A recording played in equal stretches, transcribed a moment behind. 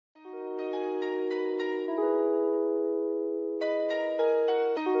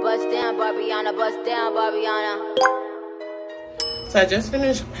bust down, Barbiana, bust down, Barbiana. So I just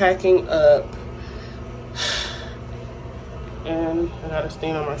finished packing up and I got a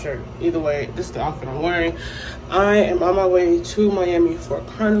stain on my shirt. Either way, this is the outfit I'm wearing. I am on my way to Miami for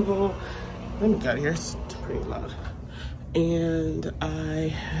Carnival. Let me get out of here, it's pretty loud. And I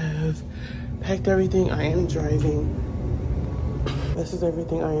have packed everything. I am driving. This is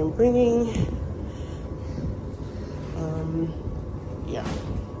everything I am bringing. Yeah.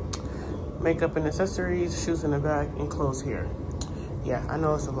 Makeup and accessories, shoes in the back, and clothes here. Yeah, I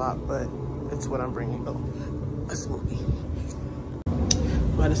know it's a lot, but it's what I'm bringing. Oh, let's move.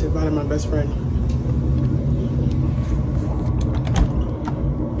 I'm about to say bye to my best friend.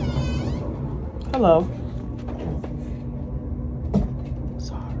 Hello.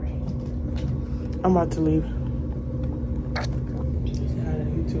 Sorry. I'm about to leave. Say hi to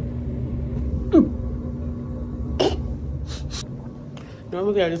you too.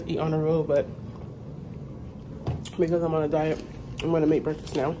 Normally I just eat on the road, but because I'm on a diet, I'm gonna make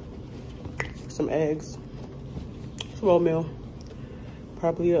breakfast now. Some eggs, some oatmeal,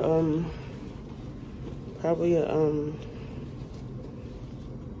 probably a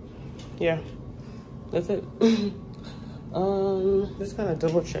yeah, that's it. Just kind of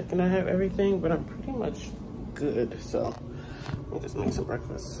double checking I have everything, but I'm pretty much good. So I'll just make some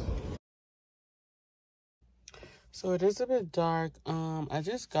breakfast. So it is a bit dark. I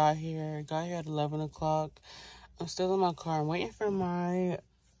just got here at 11 o'clock. I'm still in my car. I'm waiting for my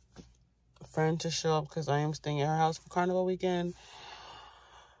friend to show up because I am staying at her house for Carnival weekend.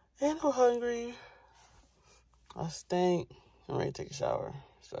 And I'm hungry. I stink. I'm ready to take a shower.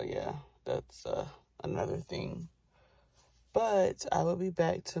 So yeah, that's another thing. But I will be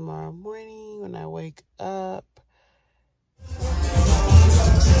back tomorrow morning when I wake up.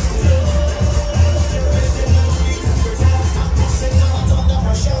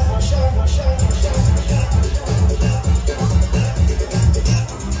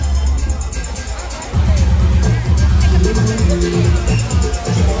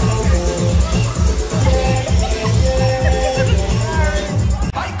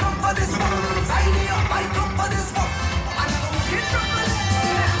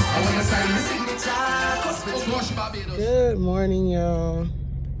 Good morning, y'all.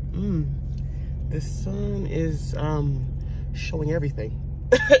 The sun is showing everything.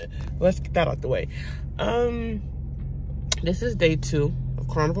 Let's get that out the way. This is day 2 of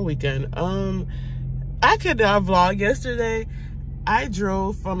Carnival weekend. I could not vlog yesterday. I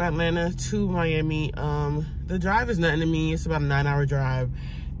drove from Atlanta to Miami. The drive is nothing to me. It's about a 9-hour drive.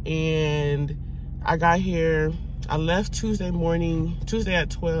 And I got here, I left Tuesday at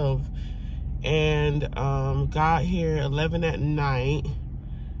 12. And got here 11 at night.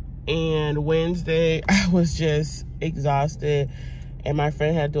 And Wednesday, I was just exhausted. And my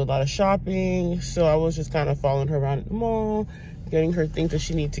friend had to do a lot of shopping. So I was just kind of following her around at the mall, getting her things that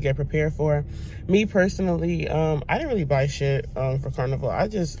she needs to get prepared for. Me personally, I didn't really buy shit for Carnival. I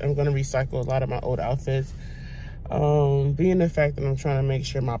just am going to recycle a lot of my old outfits. Being the fact that I'm trying to make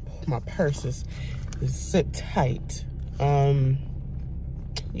sure my purse is zipped tight.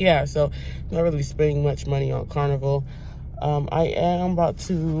 Yeah, so not really spending much money on Carnival. I'm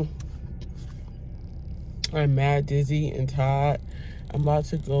mad dizzy and tired. I'm about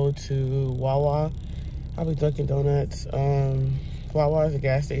to go to Wawa, probably Dunkin' Donuts. Wawa is a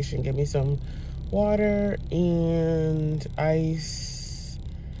gas station. Get me some water and ice,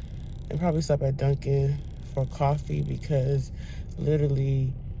 and probably stop at Dunkin' for coffee because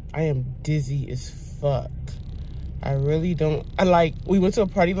literally I am dizzy as fuck. I really don't. We went to a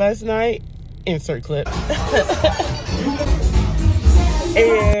party last night. Insert clip.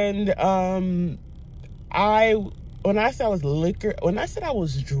 And when I said I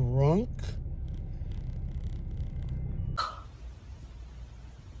was drunk,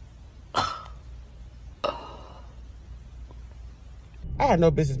 I had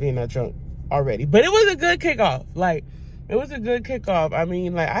no business being that drunk already. But it was a good kickoff. It was a good kickoff. I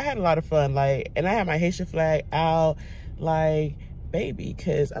mean, I had a lot of fun. And I had my Haitian flag out, baby,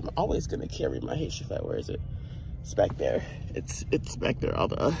 because I'm always gonna carry my Haitian flag. Where is it? It's back there. It's back there. All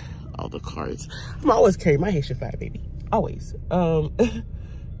the cards. I'm always carrying my Haitian flag, baby. Always.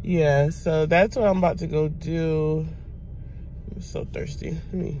 Yeah. So that's what I'm about to go do. I'm so thirsty.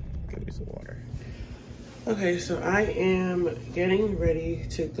 Let me get me some water. Okay, so I am getting ready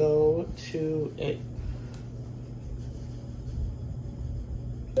to go to a.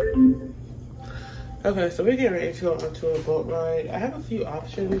 Okay, so we're getting ready to go onto a boat ride. I have a few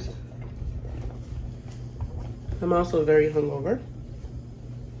options. I'm also very hungover.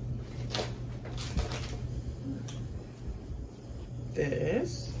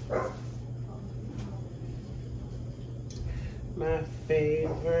 This. My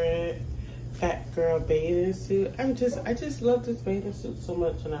favorite fat girl bathing suit. I just love this bathing suit so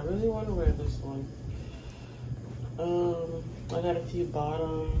much, and I really want to wear this one. I got a few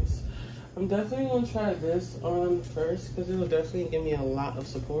bottoms. I'm definitely gonna try this on first because it will definitely give me a lot of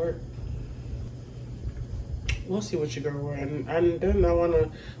support. We'll see what your girl wearing. And then I wanna,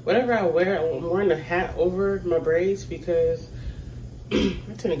 whatever I wear, I'm wearing a hat over my braids because I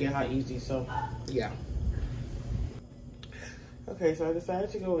tend to get hot easy, so yeah. Okay, so I decided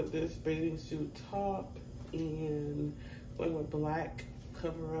to go with this bathing suit top and went with black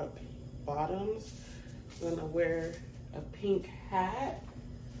cover-up bottoms. I'm gonna wear a pink hat.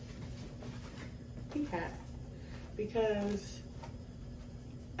 Because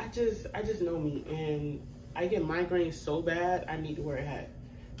I just know me, and I get migraines so bad I need to wear a hat.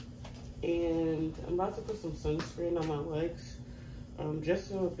 And I'm about to put some sunscreen on my legs, just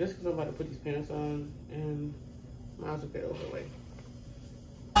because I'm about to put these pants on, and might as well get it over the way.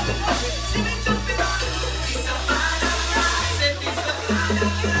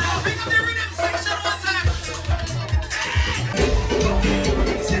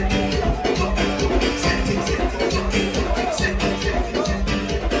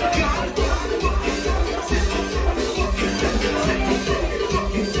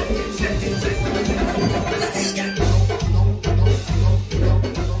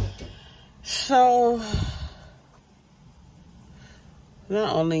 So,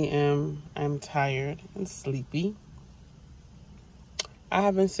 not only am I tired and sleepy, I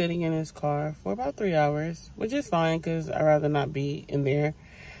have been sitting in this car for about 3 hours, which is fine because I'd rather not be in there.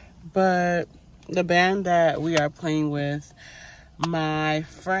 But the band that we are playing with, my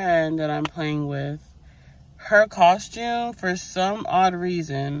friend that I'm playing with, her costume, for some odd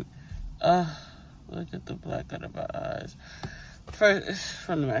reason, look at the black out of my eyes.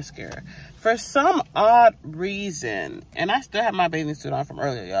 From the mascara. For some odd reason, and I still have my bathing suit on from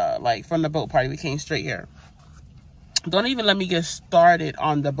earlier, y'all. Like, from the boat party, we came straight here. Don't even let me get started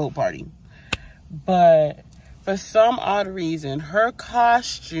on the boat party. But for some odd reason, her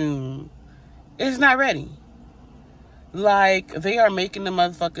costume is not ready. Like, they are making the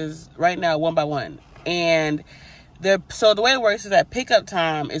motherfuckers right now one by one. And so the way it works is that pickup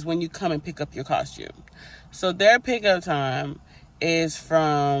time is when you come and pick up your costume. So their pickup time is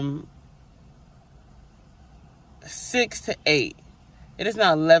from 6 to 8. It is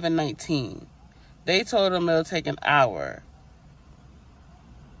now 11:19. They told them it'll take an hour.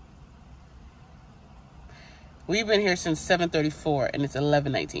 We've been here since 7:34 and it's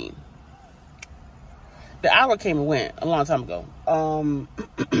 11:19. The hour came and went a long time ago.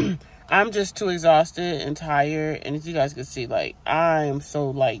 I'm just too exhausted and tired, and as you guys can see, like, I am so,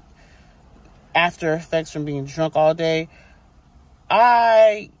 like, after effects from being drunk all day.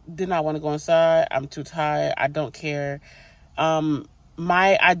 I did not want to go inside. I'm too tired. I don't care.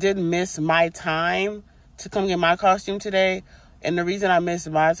 I did miss my time to come get my costume today. And the reason I missed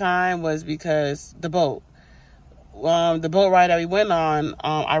my time was because the boat ride that we went on,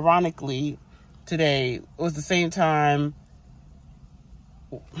 ironically, today was the same time.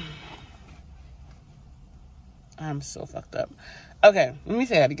 I'm so fucked up. Okay, let me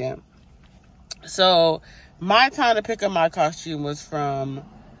say that again. So, my time to pick up my costume was from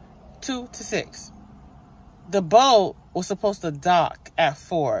 2 to 6. The boat was supposed to dock at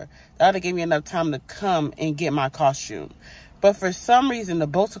 4. That would have given me enough time to come and get my costume. But for some reason, the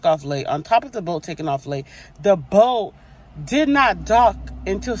boat took off late. On top of the boat taking off late, the boat did not dock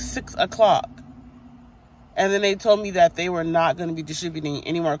until 6 o'clock. And then they told me that they were not going to be distributing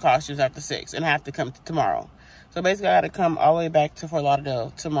any more costumes after 6 and have to come tomorrow. So basically, I got to come all the way back to Fort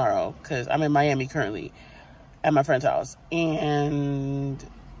Lauderdale tomorrow because I'm in Miami currently at my friend's house. And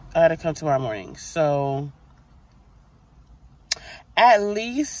I got to come tomorrow morning. So at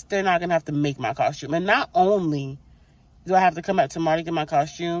least they're not going to have to make my costume. And not only do I have to come back tomorrow to get my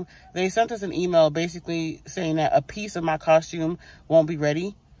costume, they sent us an email basically saying that a piece of my costume won't be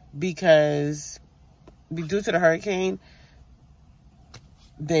ready because due to the hurricane,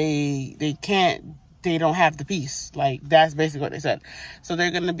 they don't have the piece. Like, that's basically what they said. So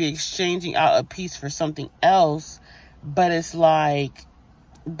they're going to be exchanging out a piece for something else. But it's like,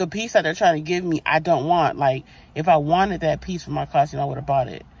 the piece that they're trying to give me, I don't want. Like, if I wanted that piece for my costume, I would have bought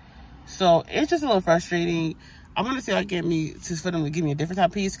it. So it's just a little frustrating. I'm going to see if I get for them to give me a different type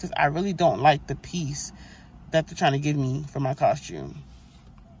of piece because I really don't like the piece that they're trying to give me for my costume.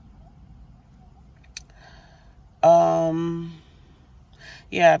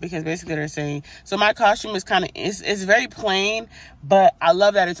 Yeah, because basically they're saying, so my costume is kind of, it's very plain, but I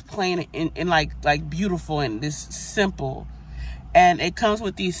love that it's plain and like beautiful and this simple. And it comes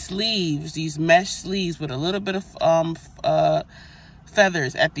with these sleeves, these mesh sleeves with a little bit of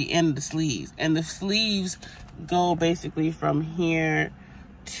feathers at the end of the sleeves. And the sleeves go basically from here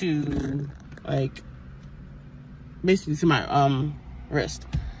to like basically to my wrist.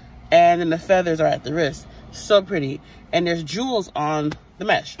 And then the feathers are at the wrist. So pretty. And there's jewels on the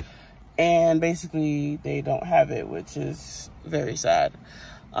mesh. And basically they don't have it, which is very sad.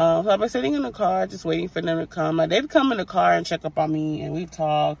 So I've been sitting in the car just waiting for them to come. They've come in the car and check up on me, and we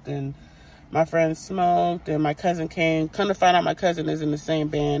talked, and my friend smoked, and my cousin came. Come to find out my cousin is in the same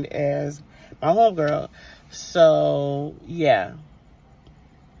band as my homegirl. So yeah.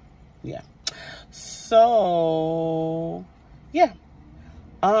 So yeah.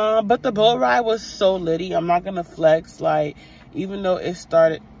 But the boat ride was so litty. I'm not gonna flex. Like, even though it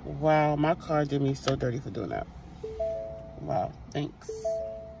started, wow, my car did me so dirty for doing that. Wow, thanks.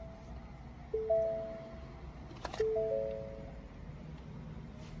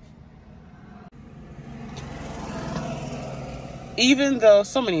 Even though,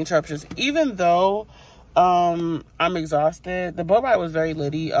 so many interruptions, even though I'm exhausted, the boat ride was very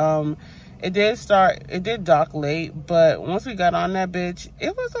litty. It did dock late, but once we got on that bitch,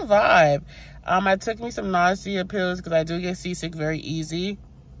 it was a vibe. I took me some nausea pills because I do get seasick very easy.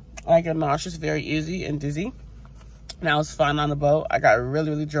 I get nauseous very easy and dizzy. And I was fine on the boat. I got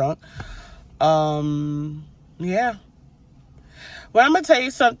really, really drunk. Yeah. Well, I'm gonna tell you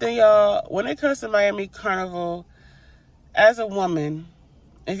something, y'all. When it comes to Miami Carnival, as a woman,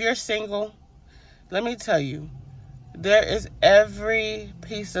 if you're single, let me tell you, there is every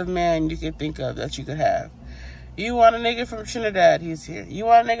piece of man you can think of that you could have. You want a nigga from Trinidad, he's here. You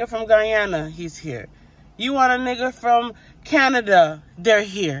want a nigga from Guyana, he's here. You want a nigga from Canada, they're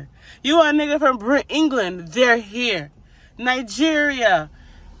here. You want a nigga from England, they're here. Nigeria,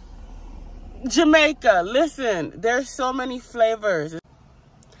 Jamaica, listen, there's so many flavors.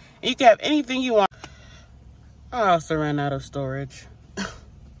 You can have anything you want. I also ran out of storage.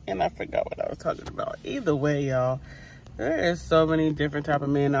 And I forgot what I was talking about. Either way, y'all, there is so many different type of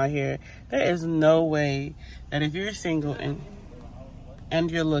men out here. There is no way that if you're single and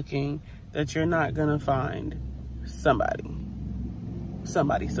you're looking, that you're not gonna find somebody's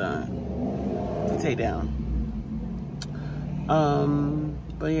son to take down.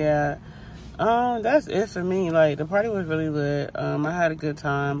 But yeah, that's it for me. Like, the party was really lit. I had a good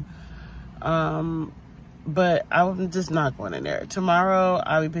time. But I'm just not going in there. Tomorrow,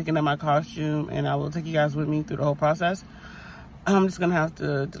 I'll be picking up my costume, and I will take you guys with me through the whole process. I'm just going to have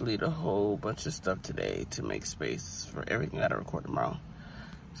to delete a whole bunch of stuff today to make space for everything that I record tomorrow.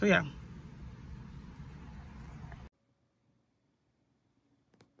 So, yeah.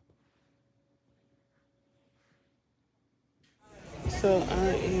 So, I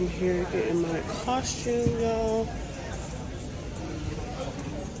am here getting my costume, y'all.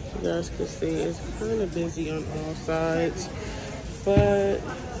 You guys can see it's kind of busy on all sides, but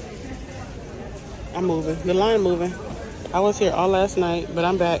I'm moving. The line moving. I was here all last night, but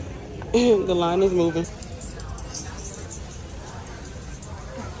I'm back. The line is moving.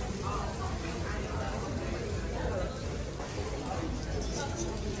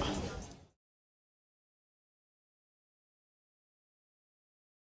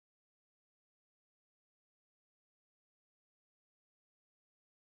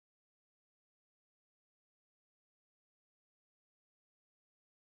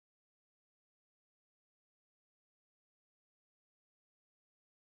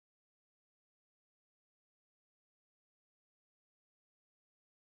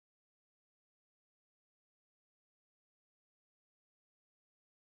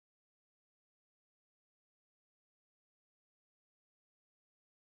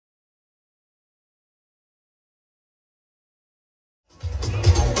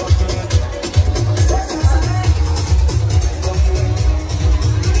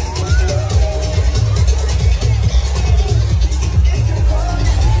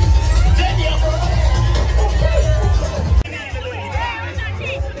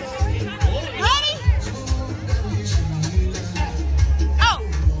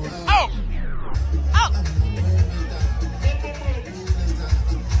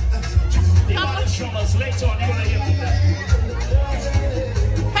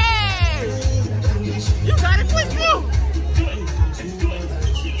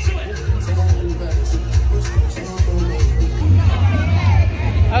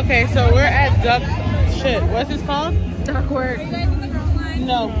 Okay, so we're at what's this called? Duckwork.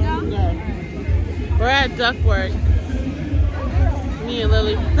 No. We're at Duckwork. Me and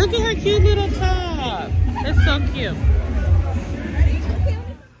Lily. Look at her cute little top. It's so cute.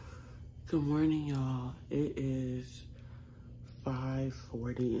 Good morning, y'all. It is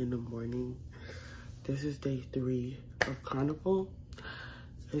 5:40 in the morning. This is day 3 of Carnival.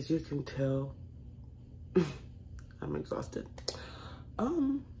 As you can tell, I'm exhausted.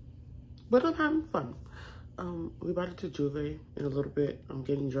 But I'm having fun. We about to Juve in a little bit. I'm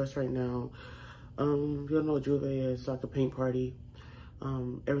getting dressed right now. You don't know what Juve is. It's like a paint party.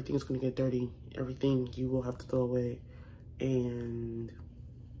 Everything's gonna get dirty. Everything you will have to throw away. And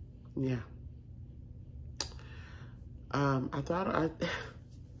yeah. I thought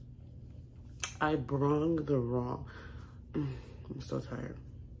I brung the wrong. I'm so tired.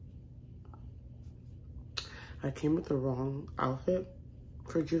 I came with the wrong outfit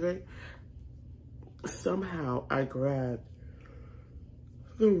for Juve. Somehow I grabbed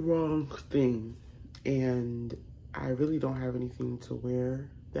the wrong thing, and I really don't have anything to wear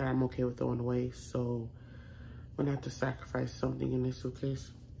that I'm okay with throwing away. So I'm gonna have to sacrifice something in this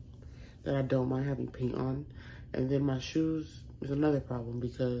suitcase that I don't mind having paint on. And then my shoes is another problem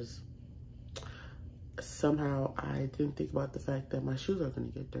because somehow I didn't think about the fact that my shoes are gonna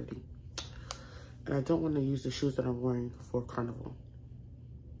get dirty. And I don't want to use the shoes that I'm wearing for Carnival.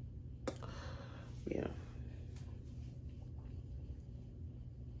 Yeah.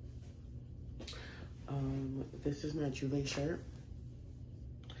 This is my Juve shirt.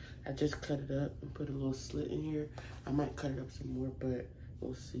 I just cut it up and put a little slit in here. I might cut it up some more, but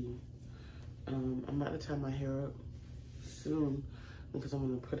we'll see. I'm about to tie my hair up soon because I'm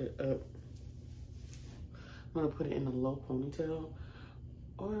gonna put it up. I'm gonna put it in a low ponytail,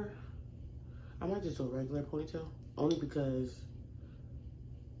 or I might just do a regular ponytail, only because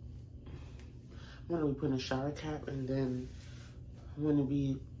I'm gonna be putting a shower cap and then I'm gonna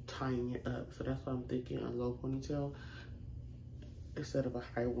be tying it up. So that's why I'm thinking a low ponytail instead of a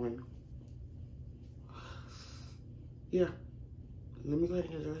high one. Yeah, let me go ahead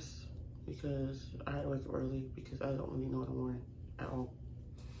and get dressed because I had to wake up early because I don't really know what I'm wearing at all.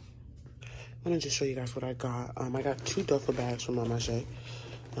 I'm gonna just show you guys what I got. I got 2 duffel bags from MULLET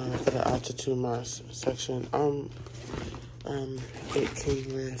for the altitude mask section. It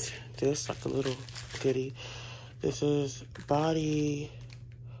came with this, like a little goodie. This is body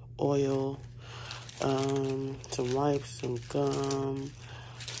oil, some wipes, some gum,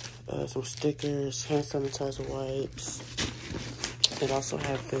 some stickers, hand sanitizer wipes. It also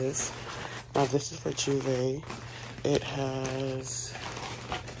had this. Now this is for Juve. It has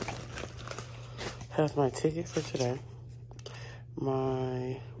my ticket for today,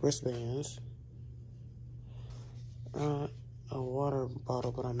 my wristbands, a water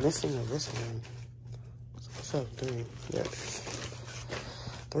bottle, but I'm missing a wristband. So what's up, 3? There it is.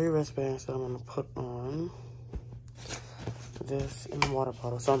 3 wristbands that I'm gonna put on. This and a water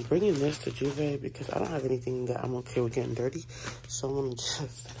bottle. So I'm bringing this to Juve because I don't have anything that I'm okay with getting dirty. So I'm gonna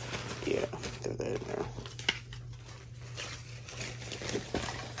just, yeah, throw that in there.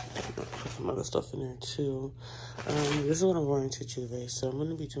 Put some other stuff in there too. This is what I'm wearing to Juve. So I'm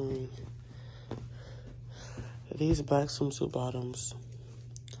gonna be doing these black swimsuit bottoms,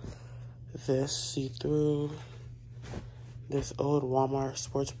 this see-through, this old Walmart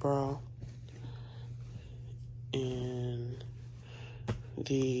sports bra, and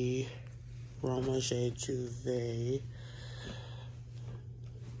the RIHANNA Juve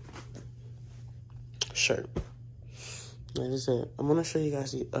shirt. That is it. I'm gonna show you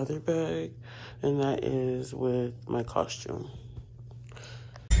guys the other bag, and that is with my costume.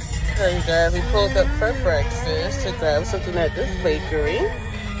 Okay, guys, we pulled up for breakfast to grab something at this bakery.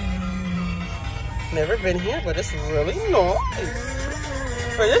 Never been here, but it's really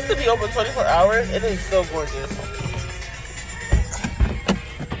nice. For this to be open 24 hours, it is so gorgeous.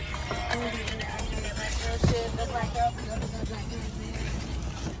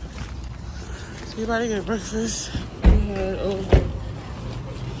 So we about to get breakfast.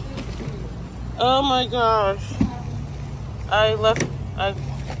 Oh my gosh.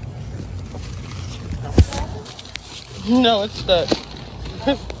 No, it's stuck.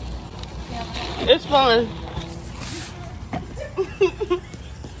 It's fine.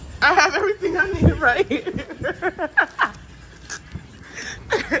 I have everything I need right here.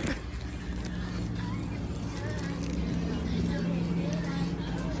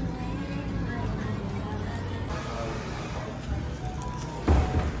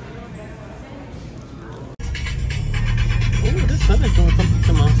 Ooh, this sun is doing something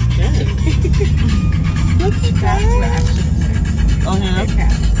to my skin. Look at that. Oh, yeah?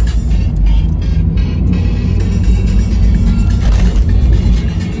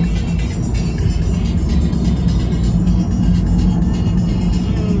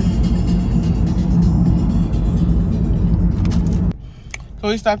 So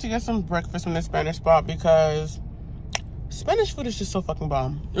we stopped to get some breakfast from the Spanish spot because Spanish food is just so fucking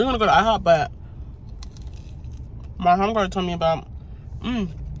bomb. We're gonna go to IHOP, but my hunger told me about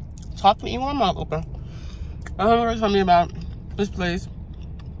talking even with my mouth open. My hunger told me about this place,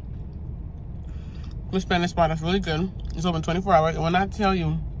 the Spanish spot that's really good. It's open 24 hours. And when I tell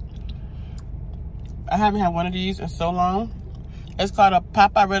you, I haven't had one of these in so long. It's called a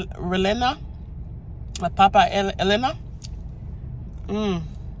Papa Relena. A Papa Elena.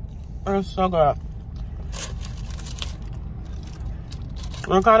 It's so good.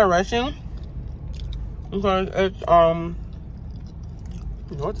 I'm kind of rushing because it's you know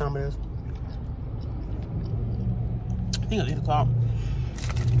what time it is? I think it's 8 o'clock.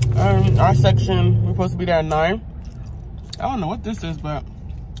 Our section, we're supposed to be there at 9. I don't know what this is, but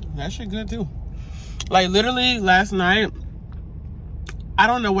that shit good too. Like literally last night, I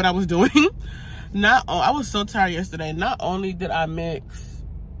don't know what I was doing. I was so tired yesterday. Not only did I mix,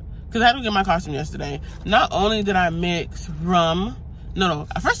 because I had to get my costume yesterday. Not only did I mix rum. No.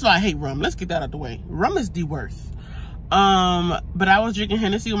 First of all, I hate rum. Let's get that out of the way. Rum is the worst. But I was drinking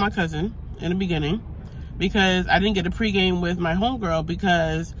Hennessy with my cousin in the beginning because I didn't get a pregame with my homegirl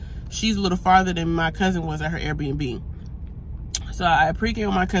because she's a little farther than my cousin was at her Airbnb. So I pregame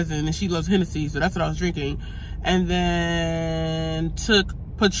with my cousin and she loves Hennessy, so that's what I was drinking. And then took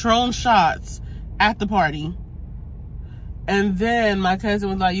Patron shots at the party. And then my cousin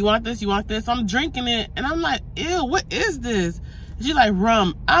was like, you want this? You want this? I'm drinking it. And I'm like, ew, what is this? She's like,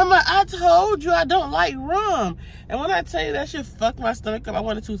 rum. I'm like, I told you I don't like rum. And when I tell you that shit fucked my stomach up, I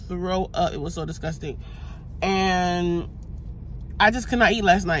wanted to throw up. It was so disgusting. And I just could not eat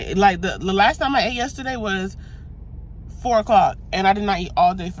last night. Like the last time I ate yesterday was 4 o'clock. And I did not eat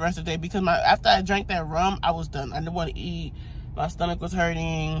all day for the rest of the day because after I drank that rum, I was done. I didn't want to eat. My stomach was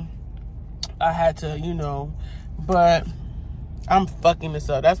hurting. I had to, you know, but I'm fucking this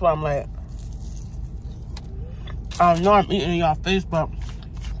up. That's why I'm like, I know I'm eating in y'all face, but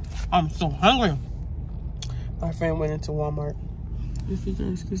I'm so hungry. My friend went into Walmart. If you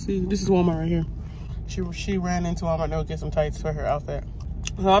guys can see, this is Walmart right here. She ran into Walmart to go get some tights for her outfit.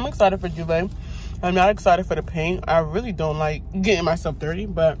 So I'm excited for Juve. I'm not excited for the paint. I really don't like getting myself dirty,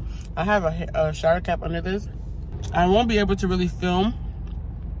 but I have a shower cap under this. I won't be able to really film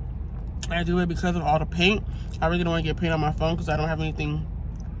I do it because of all the paint. I really don't want to get paint on my phone because I don't have anything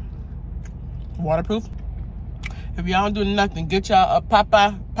waterproof. If y'all don't do nothing, get y'all a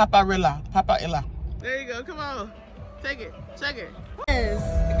Papa Ella. There you go. Come on. Take it. Check it. Yes,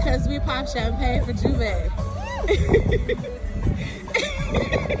 because we pop champagne for Juve.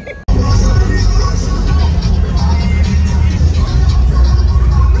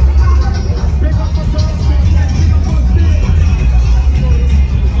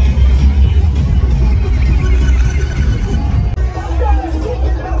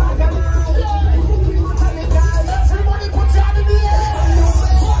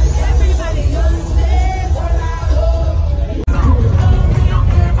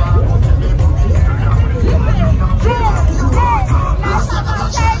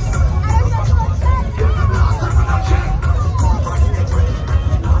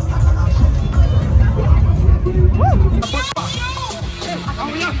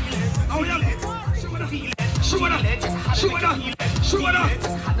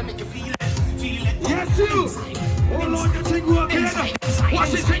 Yes, you. Oh Lord, you think working.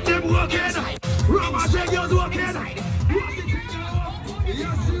 Watch it take them working. Rama take yours working. Watch it take them working.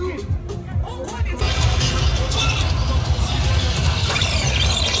 Yes, you.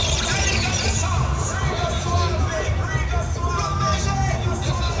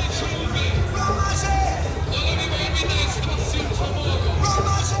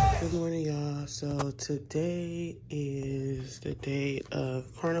 Good morning, y'all. So today is the day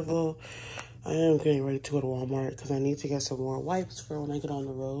of Carnival. I am getting ready to go to Walmart because I need to get some more wipes for when I get on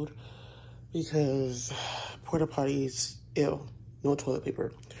the road because porta potties, ew, no toilet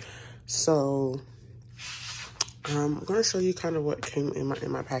paper. So I'm gonna show you kind of what came in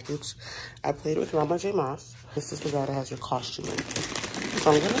my package. I played with Mama J Moss. This is the guy that has your costume in.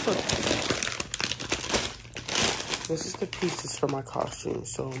 So I'm gonna put this is the pieces for my costume.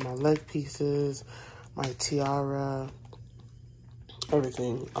 So my leg pieces, my tiara,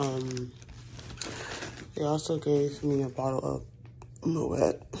 everything. They also gave me a bottle of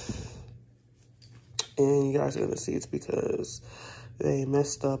MULLET. And you guys are gonna see it's because they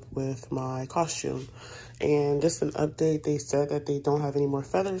messed up with my costume. And just an update, they said that they don't have any more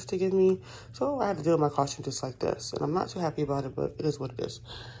feathers to give me. So I had to do my costume just like this. And I'm not too happy about it, but it is what it is.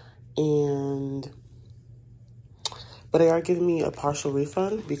 But they are giving me a partial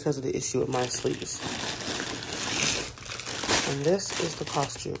refund because of the issue with my sleeves. And this is the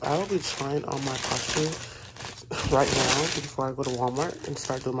costume. I will be trying on my costume right now before I go to Walmart and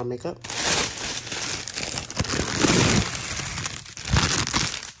start doing my makeup.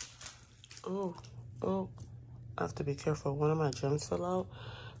 Oh, I have to be careful. One of my gems fell out.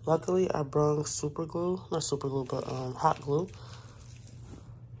 Luckily, I brung super glue. Not super glue, but hot glue.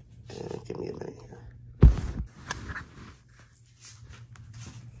 And give me a minute here.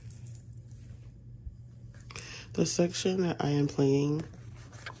 The section that I'm playing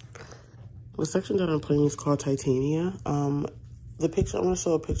is called Titania. The picture, I'm going to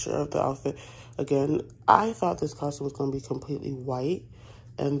show a picture of the outfit. Again, I thought this costume was going to be completely white.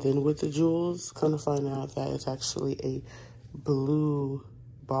 And then with the jewels, kind of find out that it's actually a blue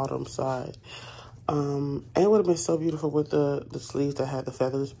bottom side. And it would have been so beautiful with the sleeves that had the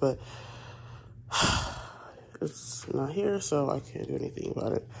feathers, but it's not here, so I can't do anything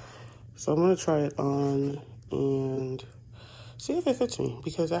about it. So I'm going to try it on and see if it fits me,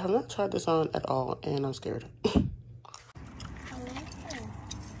 because I have not tried this on at all, and I'm scared.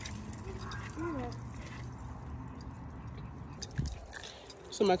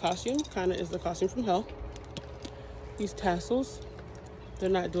 So my costume kind of is the costume from hell. These tassels, they're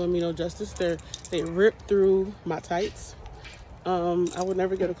not doing me no justice. They rip through my tights. I would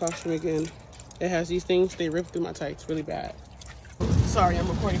never get a costume again. It has these things, they rip through my tights really bad. Sorry, I'm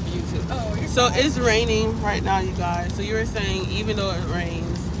recording for YouTube. Oh, so it's raining right now, you guys. So you were saying even though it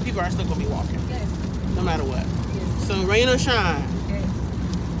rains, people are still gonna be walking. Yes. No matter what. Yes. So rain or shine. Yes.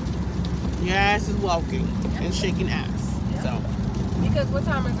 Your ass is walking and shaking ass. Yep. So. Because what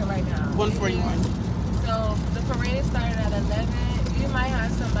time is it right now? 1:41. So the parade started at 11. You might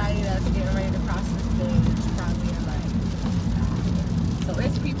have somebody that's getting ready to cross the stage probably at like. So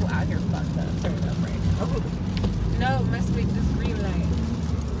it's people out here fucked up, turned up right now. No, must be this green light.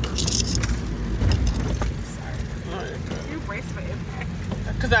 Sorry. You brace for impact.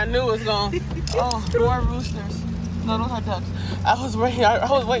 Because I knew it was going. Oh, more roosters. No, those are ducks. I was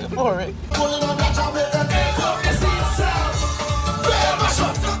waiting for it.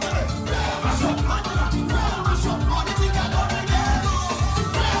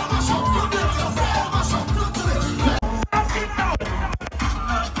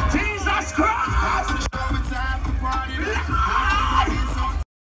 Jesus Christ!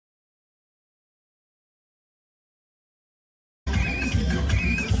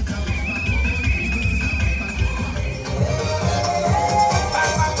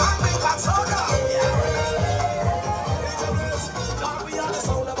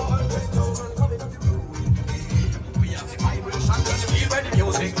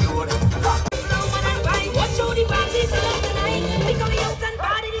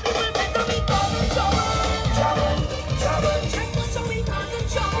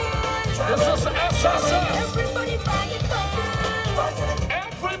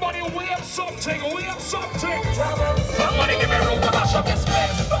 Everybody, we have something. Somebody give me room to mash up this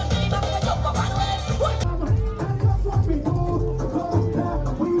place.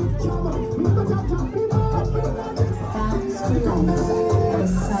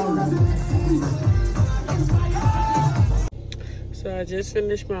 So I just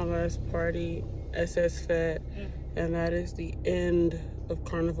finished my last party, SS Fat, and that is the end of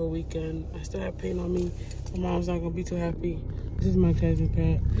Carnival weekend. I still have paint on me. My mom's not gonna be too happy. This is my cousin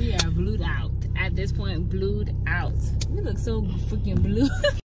Pat. We are blued out. At this point, blued out. We look so freaking blue.